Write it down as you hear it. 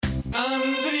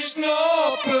Andries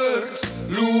Noppert,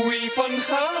 Louis van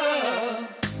Gaal.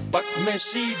 Pak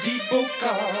Messi die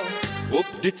bokaal op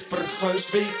dit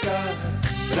verguisd WK.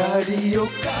 Radio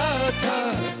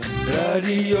Qatar,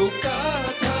 Radio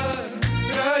Qatar,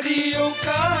 Radio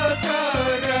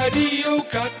Qatar, Radio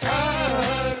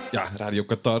Qatar. Ja, Radio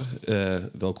Qatar.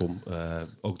 Welkom.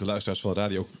 Ook de luisteraars van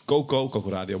Radio Coco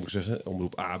Radio moet ik zeggen.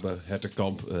 Omroep Abe,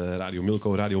 Hertenkamp, Radio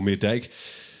Milko, Radio Meerdijk.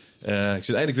 Ik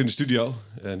zit eindelijk weer in de studio.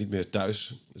 Niet meer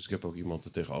thuis. Dus ik heb ook iemand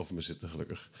er tegenover me zitten,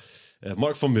 gelukkig.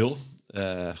 Mark van Mil.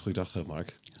 Goeiedag,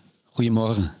 Mark.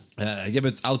 Goedemorgen. Jij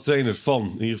bent oud-trainer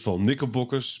van, in ieder geval,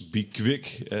 Nikkelbokkers, Be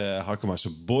Quick, Harkemaarse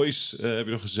Boys heb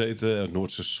je nog gezeten,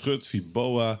 Noordse Schut,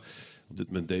 Viboa. Op dit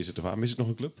moment DZTV. Mis ik nog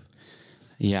een club?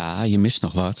 Ja, je mist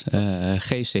nog wat.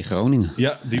 GC Groningen.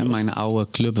 Ja, die mijn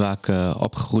oude club waar ik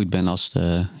opgegroeid ben als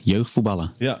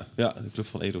jeugdvoetballer. Ja, de club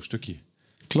van Edo Stukje.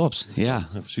 Klopt, ja.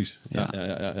 Ja, precies. Ja.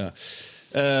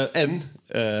 En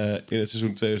in het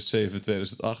seizoen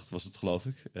 2007-2008 was het, geloof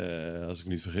ik, als ik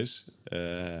me niet vergis,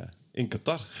 in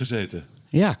Qatar gezeten.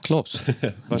 Ja, klopt.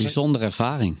 Bijzondere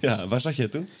ervaring. Ja, waar zat jij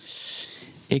toen?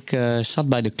 Ik zat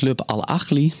bij de club Al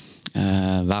Ahly,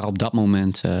 waar op dat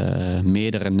moment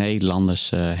meerdere Nederlanders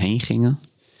heen gingen.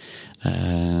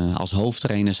 Als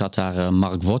hoofdtrainer zat daar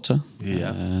Mark Worten,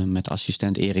 met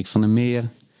assistent Erik van der Meer.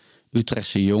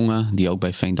 Utrechtse jongen, die ook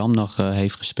bij Veendam nog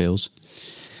heeft gespeeld.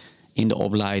 In de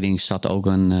opleiding zat ook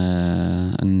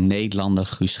een Nederlander,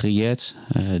 Guus Griet,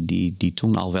 die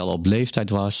toen al wel op leeftijd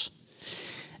was.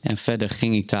 En verder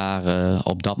ging ik daar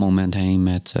op dat moment heen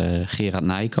met Gerard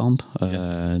Nijkamp.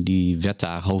 Die werd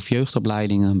daar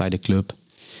hoofdjeugdopleidingen bij de club.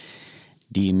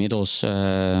 Die inmiddels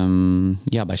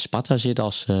bij Sparta zit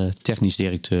als technisch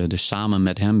directeur. Dus samen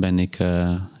met hem ben ik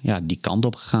die kant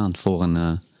op gegaan voor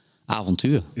een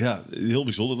avontuur. Ja, heel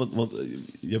bijzonder. Want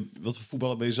wat voor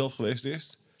voetballer ben je zelf geweest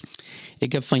eerst?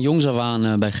 Ik heb van jongs af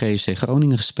aan bij GC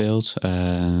Groningen gespeeld.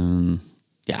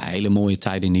 Hele mooie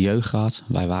tijd in de jeugd gehad.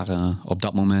 Wij waren op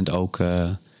dat moment ook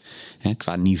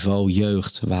qua niveau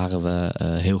jeugd waren we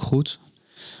heel goed.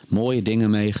 Mooie dingen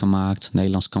meegemaakt.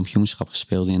 Nederlands kampioenschap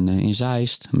gespeeld in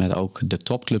Zeist. Met ook de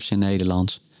topclubs in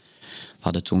Nederland. We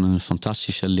hadden toen een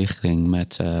fantastische lichting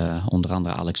met onder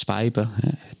andere Alex Pijper.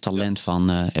 Talent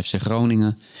van FC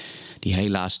Groningen. Die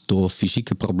helaas door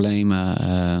fysieke problemen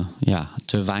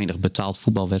te weinig betaald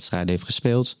voetbalwedstrijden heeft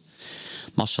gespeeld.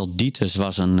 Marcel Dieters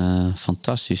was een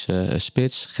fantastische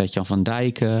spits. Gert-Jan van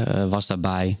Dijken was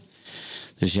daarbij.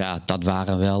 Dus ja, dat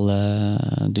waren wel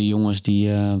de jongens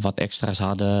die wat extra's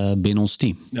hadden binnen ons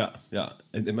team. Ja.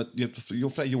 En je hebt op een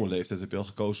vrij jonge leeftijd heb je al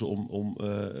gekozen om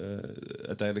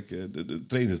uiteindelijk de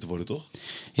trainer te worden, toch?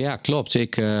 Ja, klopt.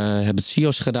 Ik heb het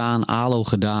SIOS gedaan, ALO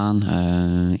gedaan.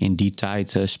 In die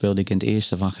tijd speelde ik in het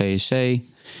eerste van GSC.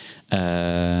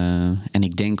 En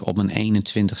ik denk op mijn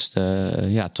 21ste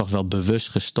toch wel bewust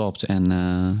gestopt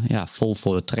en vol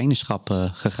voor het trainerschap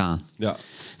gegaan. Ja.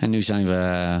 En nu zijn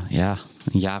we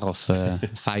een jaar of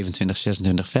 25,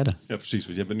 26 verder. Ja, precies.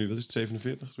 Want jij bent nu, wat is het,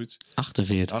 47? Zoiets?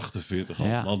 48. 48,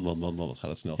 man, wat gaat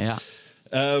het snel. Ja.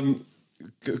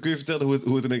 Kun je vertellen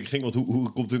hoe het in één keer ging? Want hoe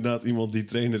komt inderdaad iemand die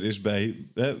trainer is bij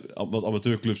wat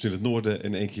amateurclubs in het noorden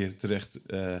in één keer terecht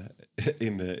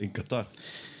in Qatar?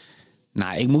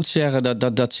 Nou, ik moet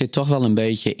zeggen dat zit toch wel een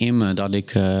beetje in me. Dat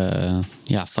ik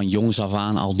van jongs af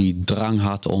aan al die drang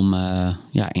had om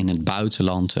in het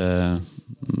buitenland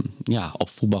op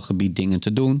voetbalgebied dingen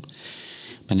te doen.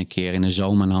 Ik ben een keer in de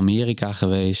zomer naar Amerika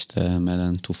geweest met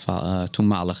een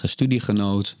toenmalige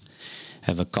studiegenoot.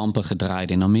 Hebben we kampen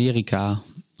gedraaid in Amerika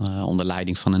onder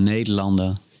leiding van een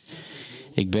Nederlander.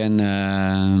 Ik ben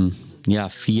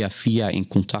via in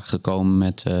contact gekomen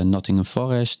met Nottingham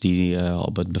Forest, die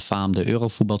op het befaamde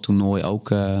Eurovoetbaltoernooi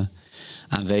ook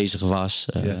aanwezig was.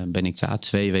 Ben ik daar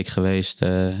 2 weken geweest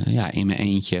in mijn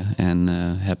eentje en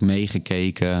heb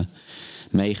meegekeken,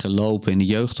 meegelopen in de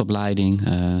jeugdopleiding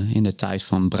in de tijd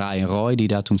van Brian Roy, die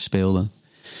daar toen speelde.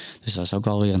 Dus dat is ook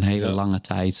alweer een hele lange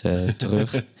tijd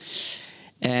terug.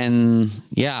 En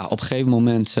op een gegeven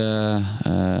moment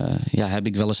heb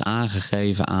ik wel eens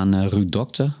aangegeven aan Ruud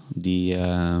Dokter, die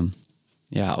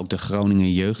ook de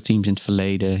Groningen jeugdteams in het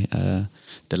verleden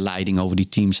de leiding over die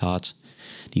teams had.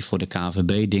 Die voor de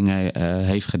KNVB dingen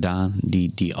heeft gedaan.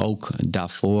 Die ook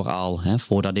daarvoor al,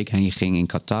 voordat ik heen ging in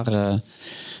Qatar,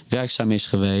 werkzaam is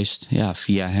geweest. Ja,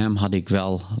 via hem had ik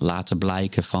wel laten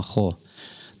blijken van,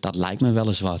 dat lijkt me wel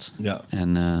eens wat. Ja.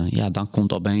 En dan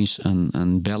komt opeens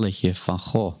een belletje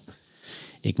van,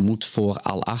 ik moet voor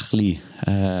Al Ahly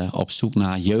op zoek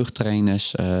naar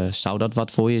jeugdtrainers. Zou dat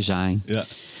wat voor je zijn? Ja.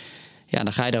 Ja,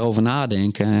 dan ga je daarover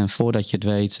nadenken. En voordat je het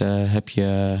weet, heb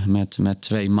je met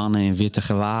 2 mannen in witte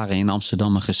gewaren in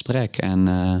Amsterdam een gesprek. En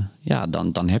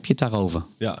dan heb je het daarover.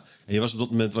 Ja, en je was op dat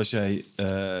moment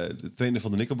de trainer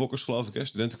van de Knickerbockers, geloof ik, hè?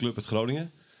 Studentenclub uit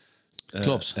Groningen.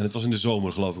 Klopt. En het was in de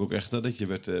zomer, geloof ik ook echt, dat je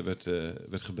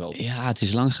werd gebeld. Ja, het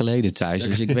is lang geleden, Thijs.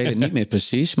 Dus ik weet het niet meer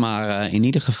precies. Maar in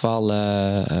ieder geval,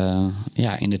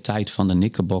 in de tijd van de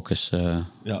Knickerbockers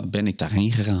ben ik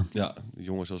daarheen gegaan. Ja,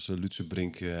 jongens als Lutse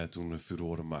Brink toen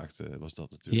furoren maakte, was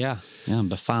dat natuurlijk. Ja, een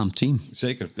befaamd team.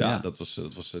 Zeker, ja. Dat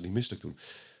was niet misselijk toen.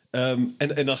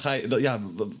 En dan ga je,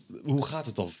 hoe gaat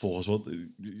het dan vervolgens? Want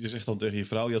je zegt dan tegen je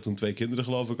vrouw, je had toen 2 kinderen,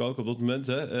 geloof ik ook op dat moment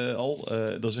al.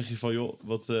 Dan zeg je van, joh,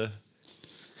 wat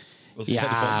vind jij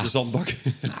ervan, de zandbak?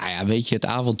 Nou ja, weet je, het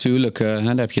avontuurlijke,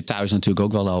 daar heb je thuis natuurlijk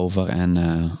ook wel over. En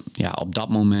op dat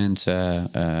moment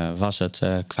was het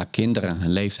qua kinderen,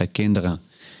 leeftijd kinderen,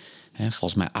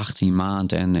 volgens mij 18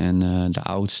 maanden en de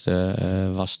oudste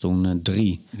was toen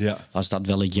 3. Ja. Was dat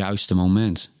wel het juiste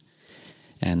moment.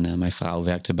 En mijn vrouw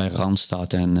werkte bij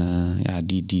Randstad en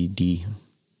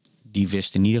die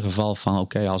wist in ieder geval van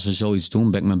oké, als we zoiets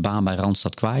doen, ben ik mijn baan bij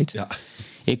Randstad kwijt. Ja.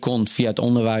 Ik kon via het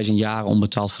onderwijs een jaar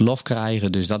onbetaald verlof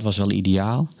krijgen, dus dat was wel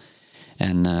ideaal.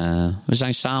 En we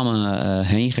zijn samen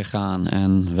heen gegaan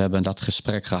en we hebben dat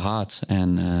gesprek gehad.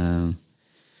 En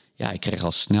ik kreeg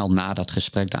al snel na dat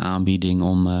gesprek de aanbieding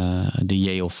om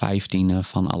de JO15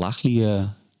 van Al-Ahly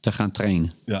te gaan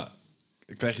trainen. Ja.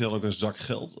 Krijg je dan ook een zak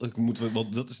geld?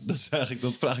 Want dat is eigenlijk,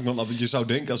 dat vraag ik me dan af. Want je zou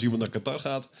denken, als iemand naar Qatar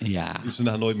gaat, hoeft ze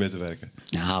daar nooit meer te werken.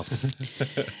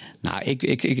 Nou,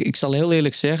 ik zal heel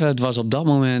eerlijk zeggen, het was op dat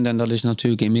moment, en dat is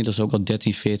natuurlijk inmiddels ook al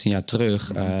 13, 14 jaar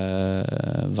terug,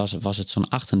 was het zo'n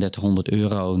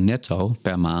 €3800 netto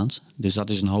per maand. Dus dat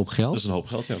is een hoop geld. Dat is een hoop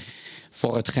geld, ja.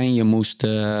 Voor hetgeen je moest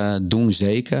doen,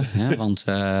 zeker. Hè? Want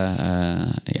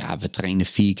we trainden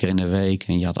 4 keer in de week.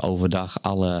 En je had overdag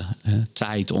alle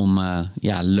tijd om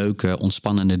leuke,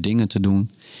 ontspannende dingen te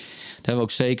doen. Dat hebben we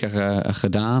ook zeker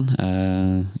gedaan.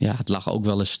 Het lag ook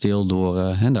wel eens stil door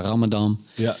de Ramadan.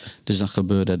 Ja. Dus dan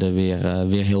gebeurde er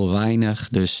weer heel weinig.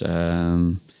 Dus...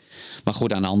 Maar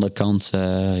goed, aan de andere kant,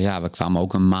 we kwamen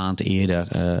ook een maand eerder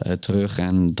terug.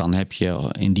 En dan heb je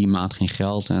in die maand geen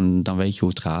geld en dan weet je hoe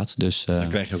het gaat. Dus, dat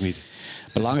krijg je ook niet.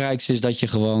 Het belangrijkste is dat je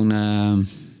gewoon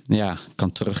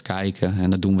kan terugkijken. En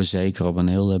dat doen we zeker op een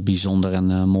heel bijzonder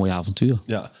en mooi avontuur.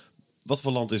 Ja. Wat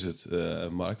voor land is het,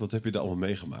 Mark? Wat heb je daar allemaal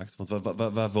meegemaakt? Want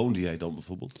waar woonde jij dan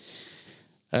bijvoorbeeld?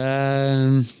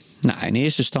 In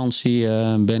eerste instantie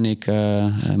ben ik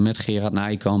met Gerard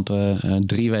Nijkamp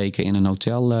 3 weken in een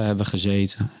hotel hebben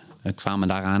gezeten. We kwamen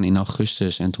daaraan in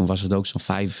augustus en toen was het ook zo'n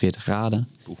 45 graden.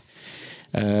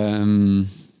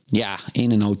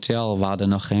 In een hotel. We hadden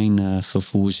nog geen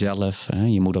vervoer zelf.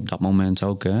 Je moet op dat moment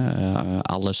ook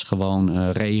alles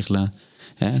gewoon regelen.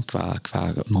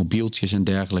 Qua mobieltjes en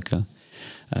dergelijke.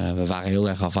 We waren heel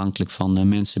erg afhankelijk van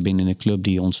mensen binnen de club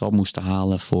die ons op moesten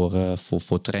halen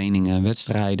voor trainingen en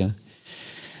wedstrijden.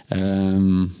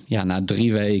 Na 3-4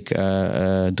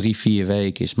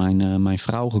 weken is mijn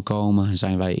vrouw gekomen. En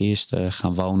zijn wij eerst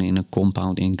gaan wonen in een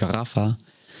compound in Carafa.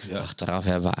 Ja. Achteraf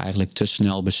hebben we eigenlijk te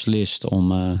snel beslist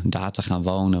om daar te gaan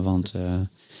wonen. Want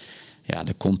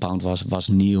de compound was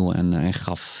nieuw en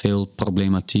gaf veel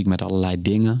problematiek met allerlei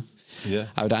dingen. Yeah.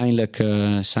 Uiteindelijk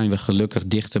zijn we gelukkig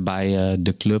dichter bij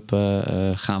de club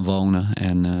gaan wonen.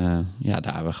 En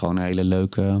daar hebben we gewoon een hele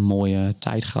leuke, mooie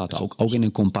tijd gehad. Ook in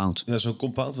een compound. Ja, zo'n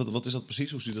compound, wat is dat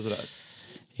precies? Hoe ziet dat eruit?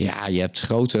 Ja, je hebt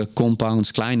grote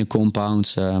compounds, kleine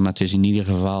compounds. Maar het is in ieder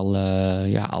geval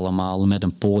allemaal met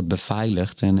een poort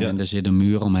beveiligd. En er zit een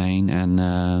muur omheen. En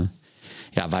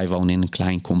wij wonen in een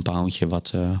klein compoundje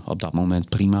wat op dat moment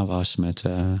prima was.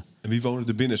 En wie woonde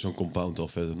er binnen zo'n compound al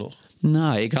verder nog?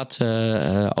 Nou, ik had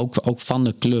ook van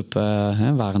de club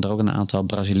waren er ook een aantal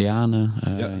Brazilianen.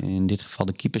 In dit geval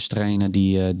de keeperstrainer,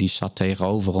 die zat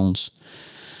tegenover ons.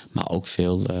 Maar ook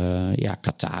veel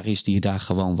Qataris die daar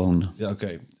gewoon woonden. Ja,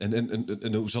 oké.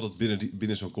 En hoe zat het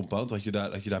binnen zo'n compound? Had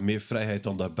je daar meer vrijheid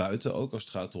dan daarbuiten ook? Als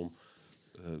het gaat om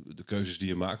de keuzes die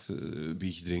je maakt? Een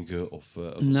biertje drinken?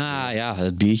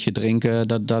 Het biertje drinken,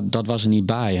 dat was er niet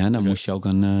bij. Hè? Daar moest je ook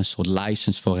een soort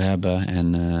license voor hebben.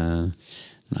 En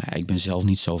ik ben zelf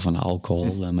niet zo van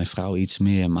alcohol. Mijn vrouw iets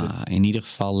meer. Maar in ieder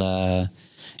geval...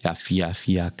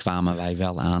 via kwamen wij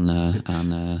wel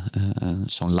aan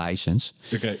zo'n license.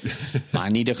 Okay. Maar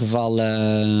in ieder geval...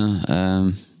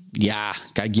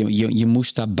 kijk, je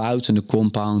moest daar buiten de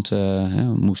compound...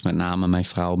 moest met name mijn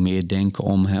vrouw meer denken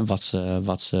om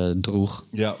wat ze droeg.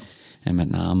 Ja. En met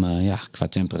name qua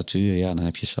temperatuur... dan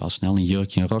heb je al snel een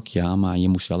jurkje en rokje aan. Maar je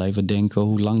moest wel even denken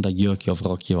hoe lang dat jurkje of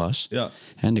rokje was. Ja.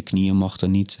 En de knieën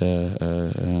mochten niet...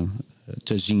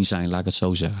 te zien zijn, laat ik het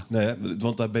zo zeggen. Nee,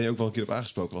 want daar ben je ook wel een keer op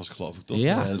aangesproken, was ik geloof ik, toch?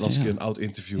 Ja, dat was een keer een oud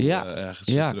interview ergens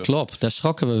terug. Klopt. Daar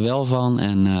schrokken we wel van.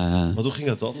 En, maar hoe ging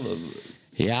dat dan?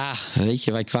 Ja, weet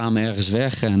je, wij kwamen ergens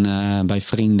weg en bij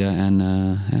vrienden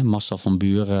en Marcel van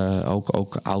Buren,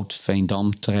 ook oud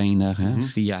Veendam trainer.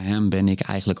 Via hem ben ik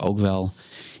eigenlijk ook wel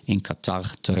in Qatar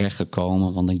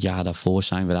terechtgekomen. Want het jaar daarvoor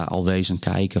zijn we daar al wezen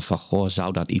kijken van, goh,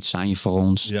 zou dat iets zijn voor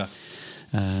ons? Ja.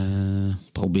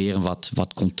 Proberen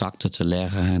wat contacten te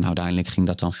leggen. En uiteindelijk ging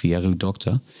dat dan via Ruud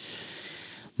Dokter.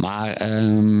 Maar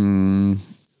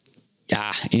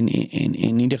ja,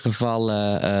 in ieder geval...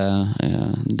 Je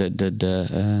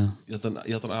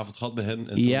had een avond gehad bij hen?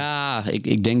 En ja,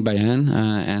 ik denk bij hen.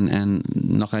 En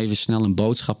nog even snel een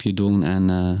boodschapje doen. En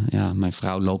mijn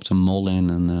vrouw loopt een mol in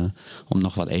om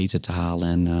nog wat eten te halen.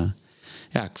 En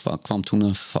kwam toen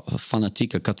een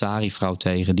fanatieke Qatari-vrouw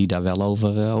tegen die daar wel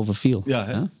over viel. Ja,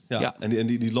 hè? Ja. En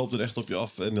die loopt er echt op je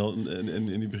af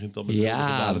en die begint dan met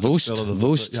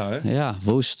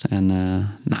woest. En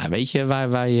weet je,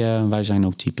 wij zijn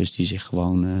ook types die zich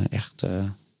gewoon echt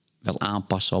wel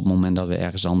aanpassen op het moment dat we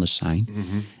ergens anders zijn.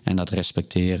 Mm-hmm. En dat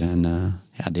respecteren.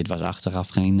 En dit was achteraf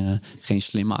geen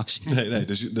slimme actie. Nee,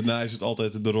 dus daarna is het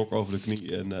altijd de rok over de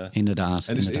knie. Inderdaad.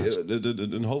 En is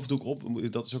een hoofddoek op,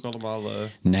 dat is ook allemaal...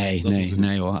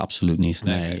 Nee hoor, absoluut niet.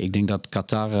 Nee. Ik denk dat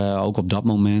Qatar ook op dat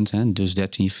moment, dus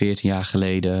 13, 14 jaar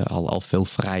geleden, al veel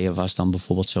vrijer was dan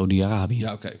bijvoorbeeld Saudi-Arabië.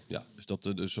 Ja, oké. Ja.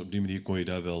 Dus op die manier kon je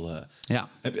daar wel...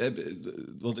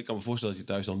 Want ik kan me voorstellen dat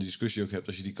je thuis dan die discussie ook hebt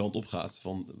als je die kant op gaat.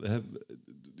 Van,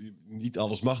 niet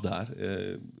alles mag daar.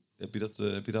 Heb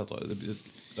je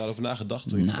daarover nagedacht?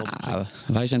 Toen je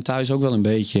wij zijn thuis ook wel een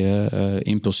beetje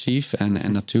impulsief.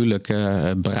 En natuurlijk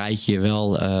bereid je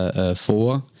wel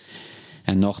voor.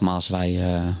 En nogmaals,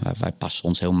 wij passen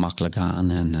ons heel makkelijk aan.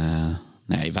 En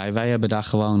wij hebben daar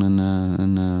gewoon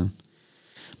een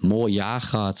mooi jaar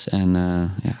gehad. En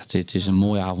het is een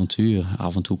mooi avontuur.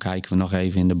 Af en toe kijken we nog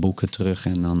even in de boeken terug.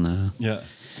 En dan,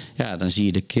 dan zie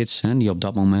je de kids die op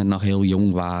dat moment nog heel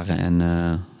jong waren.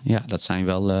 En dat zijn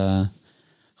wel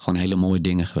gewoon hele mooie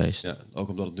dingen geweest. Ja, ook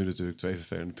omdat het nu natuurlijk 2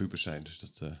 vervelende pubers zijn. Dus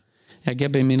dat... Ja, ik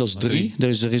heb inmiddels 3.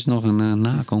 Dus er is nog een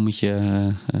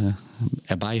nakomertje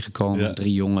erbij gekomen. Ja.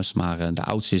 3 jongens. Maar de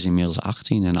oudste is inmiddels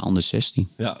 18 en de andere 16.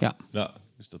 Ja.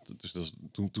 Dus dat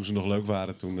toen ze nog leuk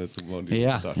waren, toen woonden die in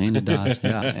Qatar. Inderdaad.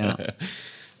 Ja.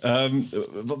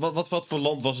 Wat voor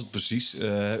land was het precies?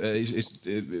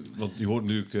 Want je hoort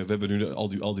natuurlijk, we hebben nu al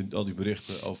die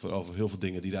berichten over heel veel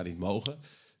dingen die daar niet mogen.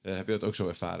 Heb je dat ook zo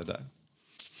ervaren daar?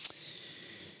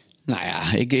 Nou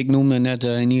ja, ik noemde net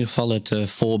in ieder geval het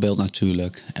voorbeeld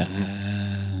natuurlijk.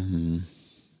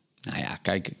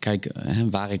 Kijk,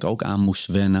 waar ik ook aan moest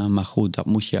wennen. Maar goed, dat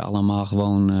moet je allemaal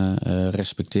gewoon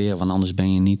respecteren. Want anders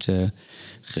ben je niet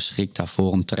geschikt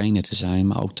daarvoor om trainer te zijn.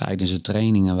 Maar ook tijdens de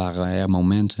trainingen waren er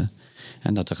momenten.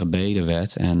 En dat er gebeden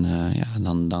werd. En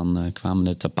dan kwamen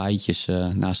de tapijtjes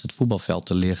naast het voetbalveld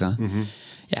te liggen. Mm-hmm.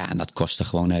 Ja, en dat kostte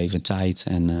gewoon even tijd.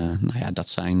 En dat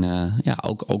zijn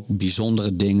ook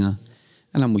bijzondere dingen.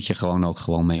 En daar moet je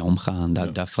gewoon mee omgaan.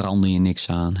 Daar verander je niks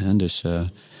aan. Hè? Dus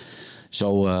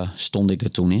zo stond ik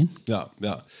er toen in. Ja.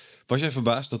 Was jij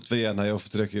verbaasd dat 2 jaar na jouw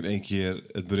vertrek in 1 keer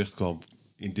het bericht kwam: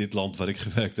 in dit land waar ik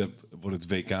gewerkt heb, wordt het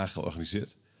WK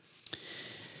georganiseerd?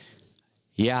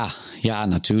 Ja,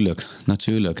 natuurlijk.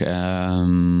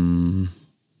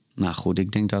 Nou goed,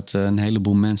 ik denk dat een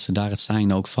heleboel mensen daar het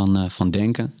zijn ook van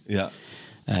denken. Ja.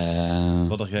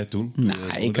 Wat dacht jij toen?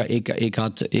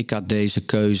 Ik had deze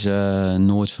keuze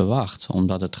nooit verwacht.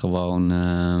 Omdat het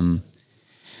gewoon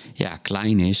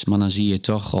klein is. Maar dan zie je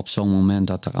toch op zo'n moment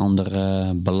dat er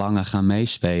andere belangen gaan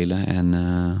meespelen. En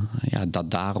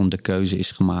dat daarom de keuze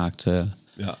is gemaakt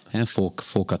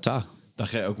voor Qatar.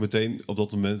 Dacht jij ook meteen op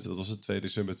dat moment, dat was het 2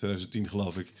 december 2010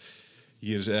 geloof ik,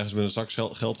 hier is ergens met een zak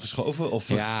geld geschoven? Of?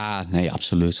 Ja, nee,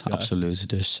 absoluut. Ja. Absoluut.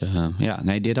 Dus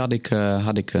dit had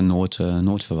ik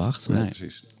nooit verwacht. Nee,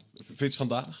 precies. Vind je het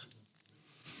schandalig?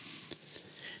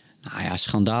 Nou ja,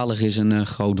 schandalig is een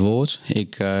groot woord.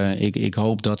 Ik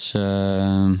hoop dat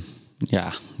ze...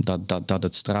 dat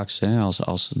het straks,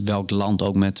 als welk land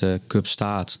ook met de cup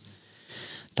staat,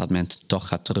 dat men toch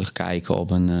gaat terugkijken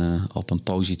op een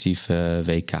positief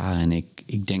WK. En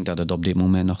ik denk dat het op dit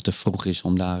moment nog te vroeg is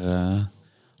om daar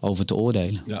over te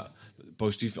oordelen. Ja,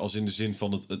 positief als in de zin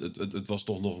van het was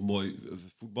toch nog een mooi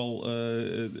voetbal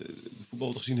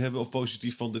te gezien hebben? Of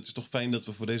positief van dit is toch fijn dat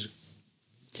we voor dit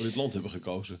land hebben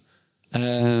gekozen?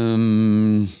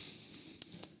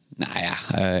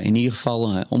 In ieder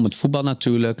geval om het voetbal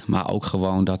natuurlijk. Maar ook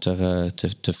gewoon dat er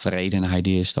tevredenheid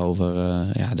is over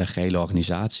de gehele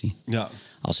organisatie. Ja.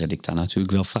 Al zet ik daar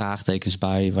natuurlijk wel vraagtekens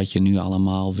bij wat je nu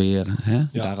allemaal weer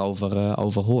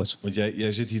daarover hoort. Want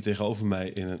jij zit hier tegenover mij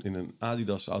in een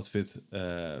Adidas outfit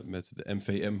met de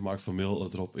MVM, Mark van Mil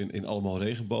erop in allemaal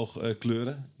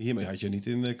regenboogkleuren. Hiermee had je niet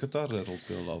in Qatar rond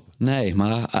kunnen lopen. Nee,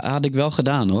 maar had ik wel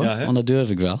gedaan hoor, want dat durf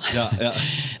ik wel. Ja.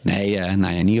 Nee,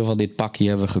 in ieder geval dit pakje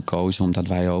hebben we gekozen omdat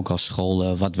wij ook als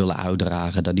school wat willen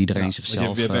uitdragen. Dat iedereen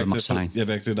zichzelf mag zijn. Jij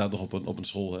werkt inderdaad nog op een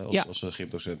school als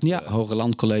gymdocent. Ja, Hoger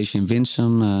Landcollege in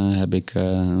Winsum heb ik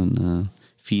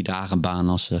 4 dagen baan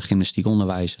als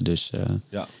gymnastiekonderwijzer. Dus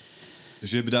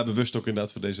jullie hebben daar bewust ook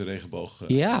inderdaad voor deze regenboog.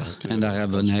 En daar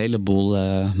hebben we een heleboel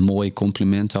mooie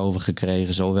complimenten over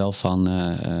gekregen. Zowel van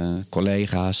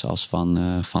collega's als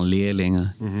van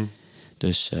leerlingen. Mm-hmm.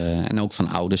 Dus, en ook van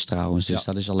ouders trouwens. Dus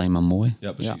dat is alleen maar mooi.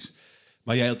 Ja, precies. Ja.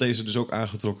 Maar jij had deze dus ook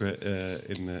aangetrokken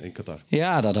in Qatar?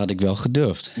 Ja, dat had ik wel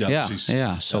gedurfd. Ja, precies.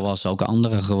 Ja, zoals ook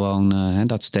anderen gewoon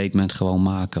dat statement gewoon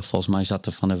maken. Volgens mij zat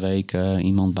er van de week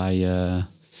iemand bij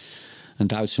een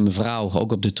Duitse mevrouw,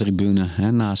 ook op de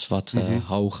tribune. Naast wat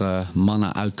hoge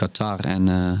mannen uit Qatar. En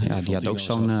die had ook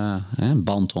zo'n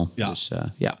band om. Ja. Dus,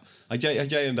 Had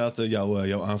jij inderdaad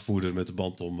jouw aanvoerder met de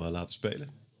band om laten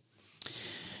spelen?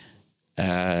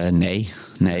 Nee.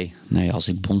 Als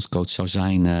ik bondscoach zou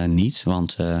zijn, niet.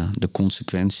 Want de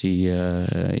consequentie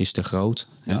is te groot.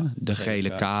 Ja, de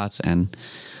gele kaart en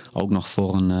ook nog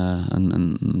voor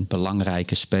een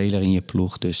belangrijke speler in je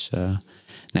ploeg. Dus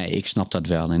nee, ik snap dat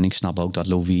wel. En ik snap ook dat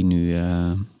Louis nu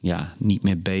niet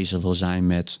meer bezig wil zijn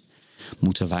met...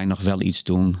 moeten wij nog wel iets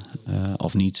doen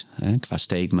of niet? Qua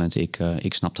statement,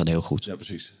 ik snap dat heel goed. Ja,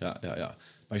 precies. Ja.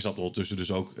 Maar je snapt ondertussen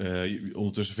dus ook...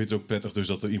 ondertussen vindt het ook prettig dus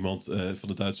dat er iemand van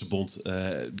de Duitse bond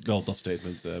wel dat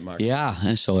statement maakt. Ja,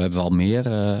 en zo hebben we al meer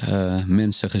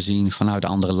mensen gezien vanuit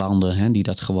andere landen... die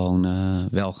dat gewoon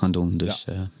wel gaan doen. Dus,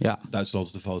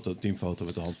 Duitsland de teamfoto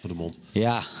met de hand voor de mond.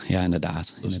 Ja,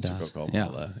 inderdaad. Dat is natuurlijk ook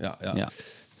allemaal...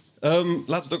 Laten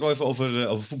we het ook wel even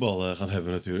over voetbal gaan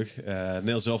hebben natuurlijk.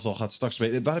 Nederland zelf al gaat straks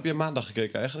spelen. Waar heb je maandag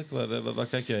gekeken eigenlijk? Waar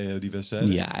kijk jij die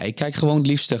wedstrijden? Ja, ik kijk gewoon het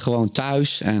liefste gewoon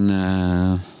thuis. En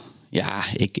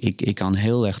ik kan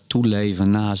heel erg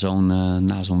toeleven na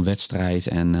zo'n wedstrijd.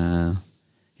 En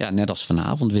net als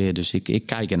vanavond weer. Dus ik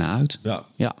kijk ernaar uit.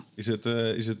 Ja. Is het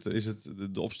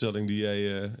de opstelling die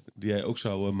jij ook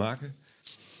zou maken?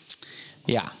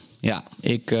 Ja,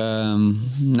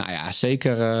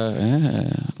 zeker.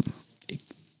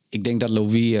 Ik denk dat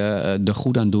Louis er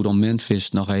goed aan doet om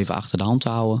Memphis nog even achter de hand te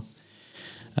houden.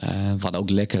 Wat ook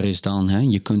lekker is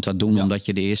dan. Je kunt dat doen omdat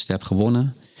je de eerste hebt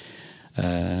gewonnen.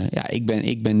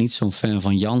 Ik ben niet zo'n fan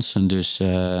van Jansen. Dus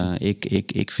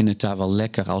ik vind het daar wel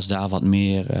lekker als daar wat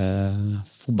meer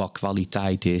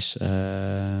voetbalkwaliteit is.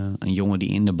 Een jongen die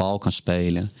in de bal kan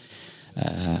spelen.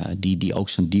 Die ook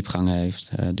zijn diepgang heeft.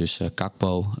 Dus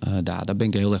Kakpo, daar ben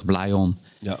ik heel erg blij om.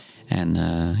 Ja. En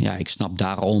ik snap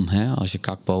daarom, als je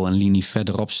Kakpo een linie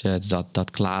verderop zet...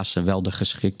 dat Klaassen wel de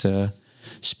geschikte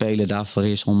speler daarvoor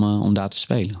is om daar te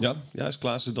spelen. Ja, is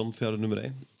Klaassen dan verder nummer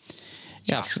 1?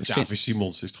 Xavi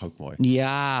Simons is toch ook mooi?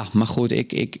 Ja, maar goed,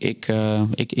 ik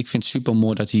vind het super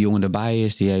mooi dat die jongen erbij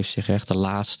is. Die heeft zich echt de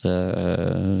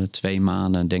laatste 2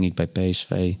 maanden, denk ik, bij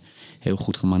PSV... heel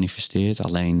goed gemanifesteerd.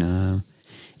 Alleen,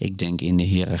 ik denk in de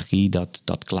hiërarchie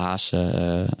dat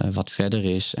Klaassen wat verder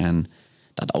is. En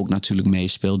dat ook natuurlijk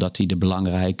meespeelt dat hij de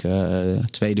belangrijke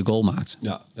tweede goal maakt.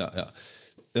 Ja.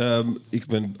 Ik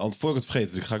ben voor ik het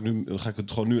vergeten, ga ik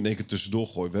het gewoon nu in één keer tussendoor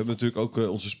gooien. We hebben natuurlijk ook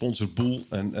onze sponsor Boel.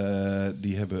 En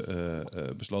die hebben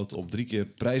besloten om 3 keer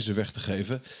prijzen weg te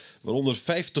geven. Waaronder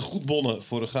 50 goedbonnen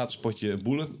voor een gratis potje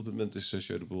boelen. Op dit moment is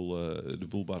de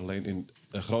Boelbar alleen in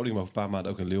Groningen, maar over een paar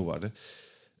maanden ook in Leeuwarden.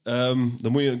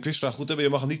 Dan moet je een quizvraag goed hebben.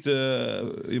 Je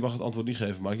mag het antwoord niet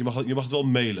geven, maar je mag het wel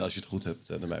mailen als je het goed hebt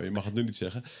naar mij. Je mag het nu niet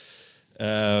zeggen.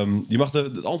 Je mag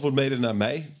het antwoord mailen naar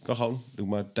mij. Kan gewoon. Doe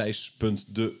maar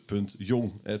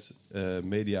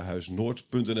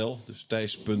thijs.de.jong@mediahuisnoord.nl. Dus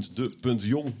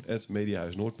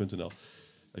thijs.de.jong@mediahuisnoord.nl.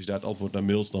 Als je daar het antwoord naar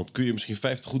mailt, dan kun je misschien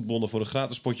 50 goedbonnen voor een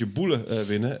gratis potje boelen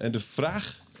winnen. En de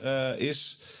vraag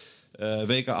is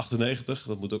WK 98.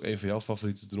 Dat moet ook een van jouw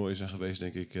favoriete toernooien zijn geweest,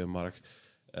 denk ik, Mark.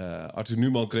 Arthur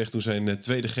Numan kreeg toen zijn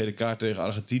tweede gele kaart tegen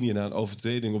Argentinië na een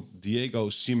overtreding op Diego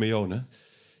Simeone.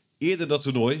 Eerder dat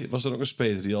toernooi was er ook een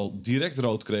speler die al direct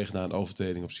rood kreeg na een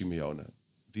overtreding op Simeone.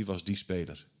 Wie was die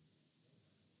speler?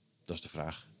 Dat is de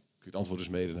vraag. Kun je het antwoord dus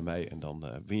mede naar mij en dan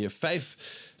win je 5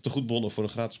 te goedbonnen voor een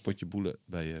gratis potje boelen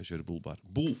bij Jeu de Boelbar.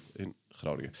 Boel in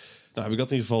Groningen. Nou, heb ik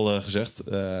dat in ieder geval gezegd.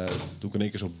 Doe ik in één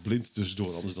keer zo blind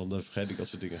tussendoor. Anders dan vergeet ik dat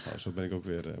soort dingen gaan. Zo ben ik ook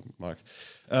weer, Mark.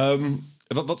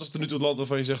 Wat is er nu toe het land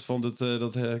waarvan je zegt van dat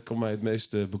kan mij het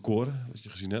meest bekoren, wat je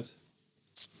gezien hebt?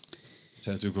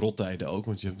 zijn natuurlijk rottijden ook,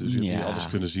 want je hebt dus niet alles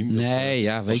kunnen zien. Nee,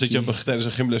 ja, weet of zit je je... tijdens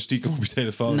een gymnastiek op je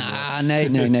telefoon? Nou,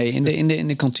 nee. In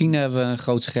de kantine hebben we een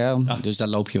groot scherm, dus daar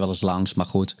loop je wel eens langs. Maar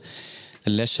goed, de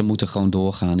lessen moeten gewoon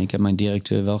doorgaan. Ik heb mijn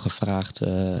directeur wel gevraagd,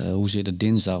 hoe zit het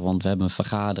dinsdag? Want we hebben een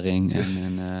vergadering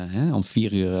en om 4:00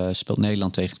 speelt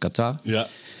Nederland tegen Qatar. Ja.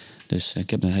 Dus ik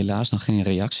heb helaas nog geen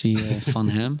reactie van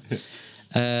hem.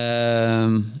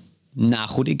 Nou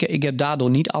goed, ik heb daardoor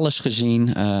niet alles gezien.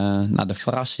 De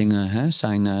verrassingen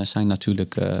zijn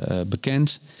natuurlijk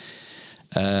bekend.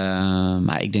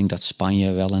 Maar ik denk dat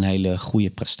Spanje wel een hele goede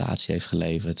prestatie heeft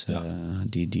geleverd. Ja.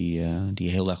 Die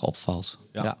heel erg opvalt.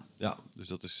 Ja,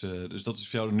 dus dat is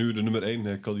voor jou nu de nummer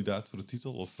 1 kandidaat voor de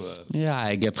titel? Of, Ja,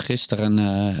 ik heb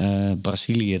gisteren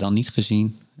Brazilië dan niet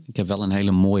gezien. Ik heb wel een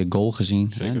hele mooie goal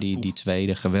gezien. Hè, die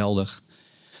tweede, geweldig.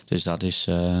 Dus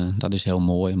dat is heel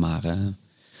mooi. Maar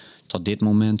tot dit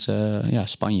moment,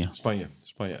 Spanje.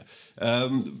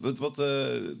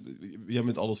 Jij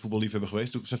bent altijd voetballiefhebber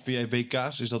geweest. Vind jij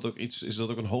WK's, is dat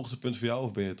ook een hoogtepunt voor jou?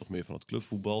 Of ben je toch meer van het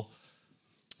clubvoetbal?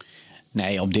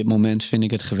 Nee, op dit moment vind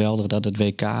ik het geweldig dat het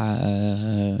WK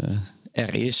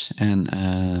er is. En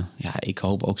ik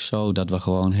hoop ook zo dat we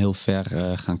gewoon heel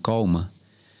ver gaan komen.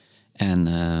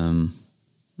 En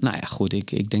goed,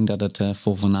 ik denk dat het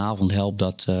voor vanavond helpt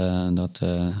dat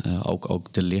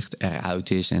ook de licht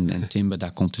eruit is en Timber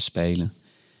daar komt te spelen.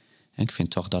 En ik vind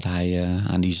toch dat hij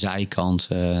aan die zijkant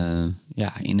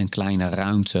in een kleine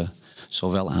ruimte,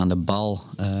 zowel aan de bal,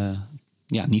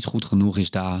 niet goed genoeg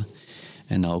is daar.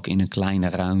 En ook in een kleine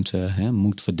ruimte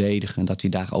moet verdedigen. Dat hij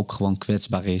daar ook gewoon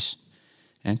kwetsbaar is.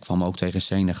 Ik kwam ook tegen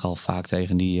Senegal vaak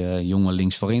tegen die jongen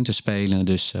links voorin te spelen.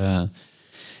 Dus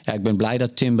ik ben blij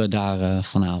dat Timber daar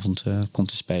vanavond komt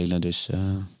te spelen. Dus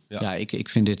ik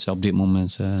vind dit op dit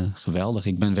moment geweldig.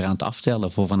 Ik ben weer aan het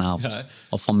aftellen voor vanavond. Ja,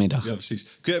 of vanmiddag. Ja, precies.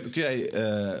 Kun jij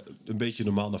een beetje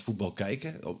normaal naar voetbal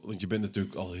kijken? Want je bent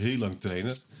natuurlijk al heel lang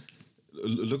trainer.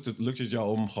 Lukt het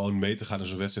jou om gewoon mee te gaan in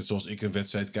zo'n wedstrijd zoals ik een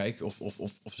wedstrijd kijk? Of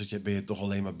ben je toch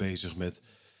alleen maar bezig met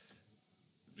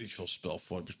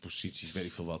spelvormers, posities, weet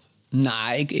ik veel wat?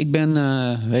 Nou,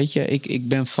 ik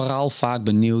ben vooral vaak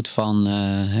benieuwd van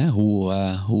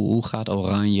hoe gaat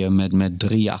Oranje met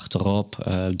 3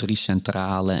 achterop, 3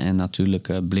 centrale en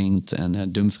natuurlijk Blind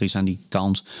en Dumfries aan die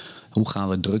kant. Hoe gaan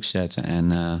we druk zetten?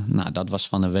 En dat was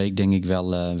van de week denk ik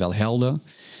wel helder.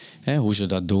 Hoe ze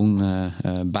dat doen.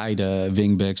 Beide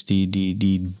wingbacks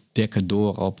die dekken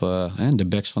door op de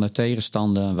backs van de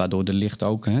tegenstander. Waardoor de Ligt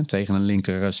ook tegen een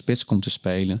linker spits komt te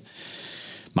spelen.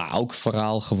 Maar ook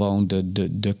vooral gewoon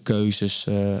de keuzes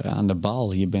aan de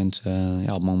bal. Je bent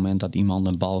op het moment dat iemand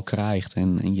een bal krijgt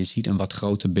en je ziet een wat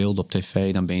groter beeld op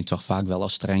tv, dan ben je toch vaak wel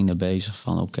als trainer bezig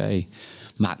van oké,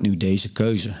 maak nu deze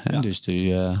keuze. Ja. Dus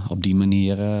op die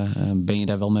manier ben je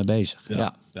daar wel mee bezig.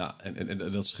 Ja. En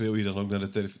dat schreeuw je dan ook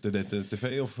naar de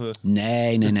tv? Of?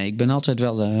 Nee. Ik ben altijd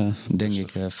wel,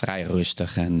 vrij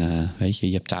rustig. En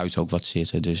je hebt thuis ook wat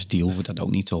zitten. Dus die hoeven dat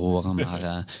ook niet te horen.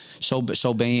 Maar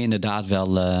zo ben je inderdaad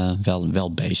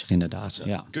wel bezig, inderdaad.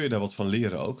 Ja. Kun je daar wat van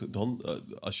leren ook? Dan,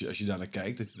 als je daar naar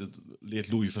kijkt, dat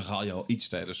leert Louis van Gaal jou iets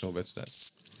tijdens zo'n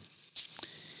wedstrijd?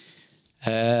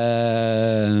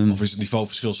 Of is het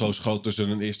niveauverschil zo groot tussen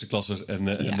een eerste klasser en...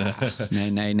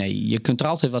 Nee. Je kunt er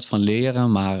altijd wat van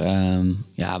leren. Maar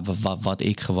wat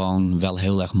ik gewoon wel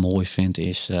heel erg mooi vind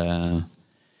is...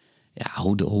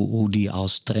 hoe die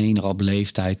als trainer op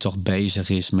leeftijd toch bezig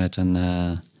is met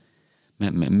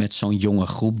met zo'n jonge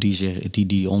groep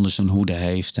die onder zijn hoede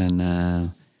heeft.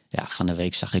 En van de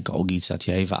week zag ik ook iets dat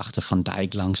hij even achter Van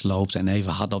Dijk langs loopt en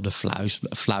even hard op de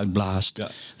fluit blaast.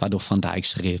 Ja. Waardoor Van Dijk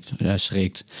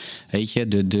schrikt. Weet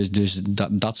je, dus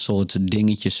dat soort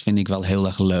dingetjes vind ik wel heel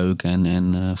erg leuk.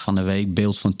 En van de week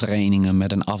beeld van trainingen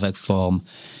met een afwerkvorm.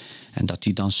 En dat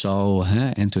hij dan zo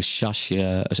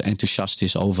enthousiast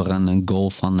is over een goal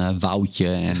van Woutje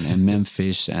en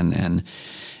Memphis en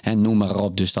noem maar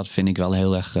op. Dus dat vind ik wel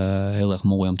heel erg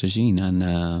mooi om te zien. En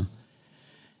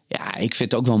ik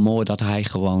vind het ook wel mooi dat hij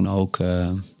gewoon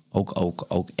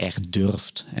ook echt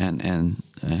durft. En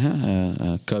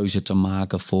keuze te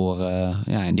maken voor,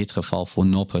 in dit geval voor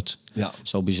Noppert. Ja.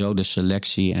 Sowieso de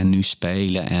selectie en nu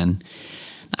spelen. En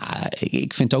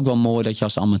ik vind het ook wel mooi dat je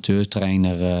als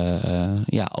amateurtrainer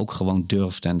ook gewoon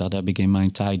durft. En dat heb ik in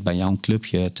mijn tijd bij jouw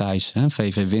clubje, Thijs,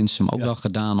 VV Winsum, ook wel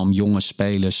gedaan om jonge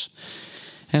spelers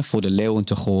voor de leeuwen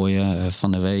te gooien.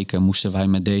 Van de week moesten wij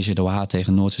met DZOH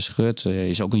tegen Noordse Schut.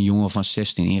 Is ook een jongen van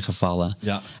 16 ingevallen.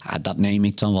 Ja. Dat neem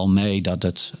ik dan wel mee. Dat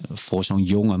het voor zo'n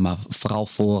jongen, maar vooral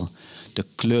voor de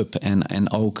club.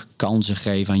 En ook kansen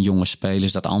geven aan jonge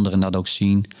spelers. Dat anderen dat ook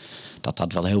zien.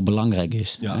 Dat wel heel belangrijk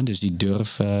is. Ja. Dus die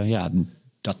durf,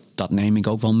 dat neem ik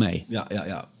ook wel mee. Ja.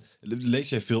 Lees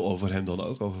jij veel over hem dan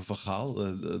ook, over Van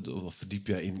Gaal? Of verdiep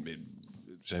jij in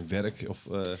zijn werk? Of,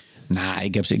 Nou,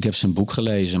 ik heb zijn boek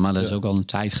gelezen, maar dat is ook al een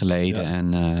tijd geleden.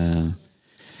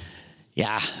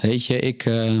 Ja. En weet je,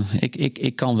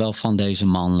 ik kan wel van deze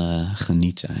man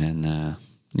genieten. En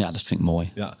dat vind ik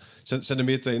mooi. Ja. Zijn er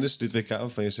meer trainers dit WK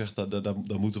waarvan je zegt,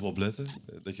 daar moeten we op letten?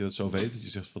 Dat je dat zo weet? Dat je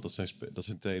zegt, van, dat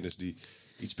zijn trainers die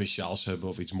iets speciaals hebben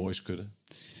of iets moois kunnen?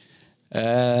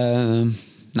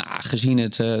 Gezien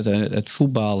het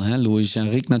voetbal, hè, Luis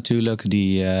Enrique natuurlijk,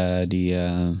 die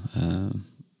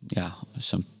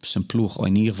zijn ploeg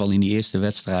in ieder geval in die eerste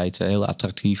wedstrijd heel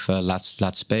attractief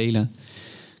laat spelen.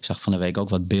 Ik zag van de week ook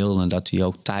wat beelden dat hij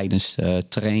ook tijdens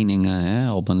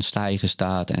trainingen op een steiger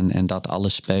staat en dat alle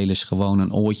spelers gewoon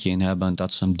een oortje in hebben,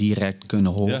 dat ze hem direct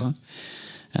kunnen horen.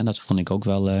 Ja. En dat vond ik ook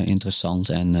wel interessant.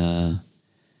 En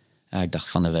ik dacht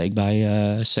van de week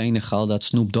bij Senegal dat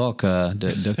Snoop Dogg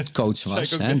de coach was.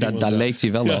 Daar leek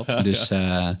hij wel op. Dus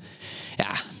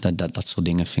dat soort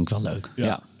dingen vind ik wel leuk.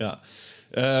 Ja.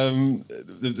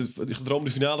 De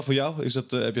gedroomde finale voor jou, is dat,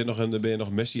 ben je nog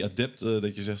een Messi-adept?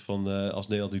 Dat je zegt van als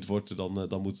Nederland niet wordt, dan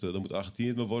moet Argentinië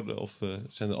het maar worden? Of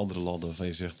zijn er andere landen waarvan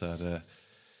je zegt daar...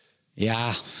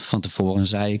 Ja, van tevoren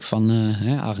zei ik van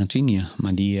Argentinië.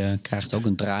 Maar die krijgt ook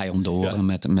een draai om de oren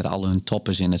met al hun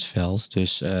toppers in het veld.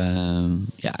 Dus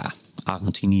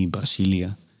Argentinië,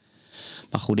 Brazilië.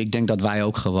 Maar goed, ik denk dat wij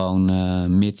ook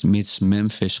gewoon, mits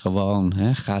Memphis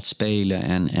gewoon gaat spelen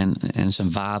en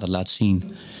zijn waarde laat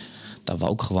zien, dat we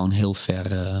ook gewoon heel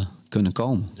ver kunnen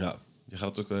komen. Ja, jij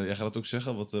gaat het ook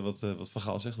zeggen, wat Van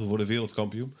Gaal zegt, we worden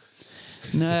wereldkampioen.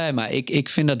 Nee, maar ik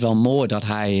vind het wel mooi dat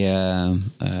hij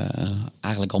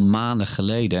eigenlijk al maanden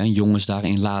geleden jongens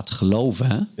daarin laat geloven.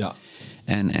 Hè? Ja.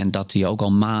 En dat hij ook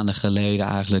al maanden geleden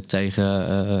eigenlijk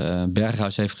tegen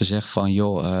Berghuis heeft gezegd van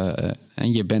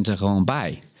en je bent er gewoon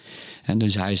bij. En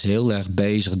dus hij is heel erg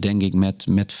bezig, denk ik,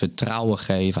 met vertrouwen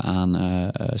geven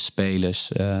aan spelers.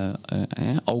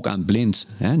 Ook aan Blind,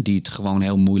 die het gewoon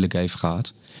heel moeilijk heeft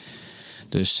gehad.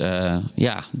 Dus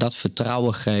dat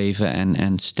vertrouwen geven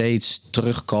en steeds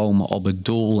terugkomen op het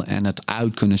doel en het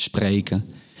uit kunnen spreken.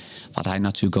 Wat hij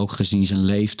natuurlijk ook gezien zijn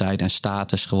leeftijd en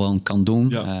status gewoon kan doen.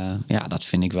 Dat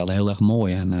vind ik wel heel erg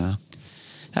mooi. En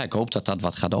ik hoop dat dat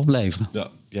wat gaat opleveren. Ja,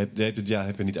 jij hebt dit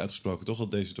jaar niet uitgesproken, toch?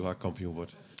 Dat deze door kampioen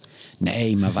wordt.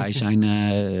 Nee, maar wij zijn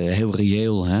heel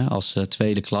reëel. Hè? Als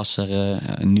tweede klasse,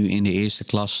 nu in de eerste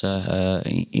klasse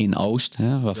in Oost.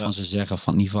 Waarvan ze zeggen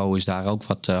van het niveau is daar ook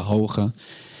wat hoger.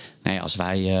 Nee, als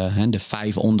wij de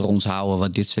 5 onder ons houden,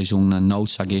 wat dit seizoen een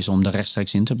noodzaak is om er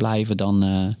rechtstreeks in te blijven,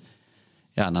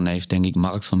 dan heeft denk ik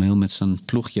Mark van Meel met zijn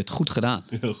ploegje het goed gedaan.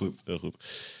 Heel goed, heel goed.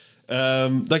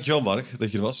 Dankjewel Mark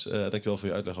dat je er was. Dankjewel voor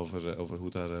je uitleg over hoe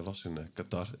het daar was in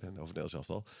Qatar en over Nederland zelf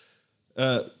al.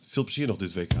 Veel plezier nog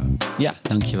dit WK. Ja,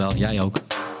 dankjewel. Jij ook.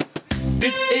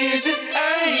 Dit is het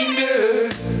einde.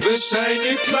 We zijn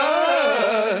nu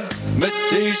klaar met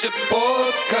deze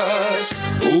podcast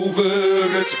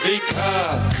over het WK.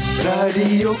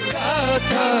 Radio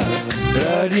Qatar,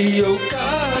 Radio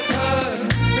Qatar,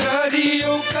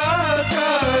 Radio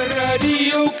Qatar,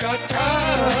 Radio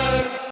Qatar.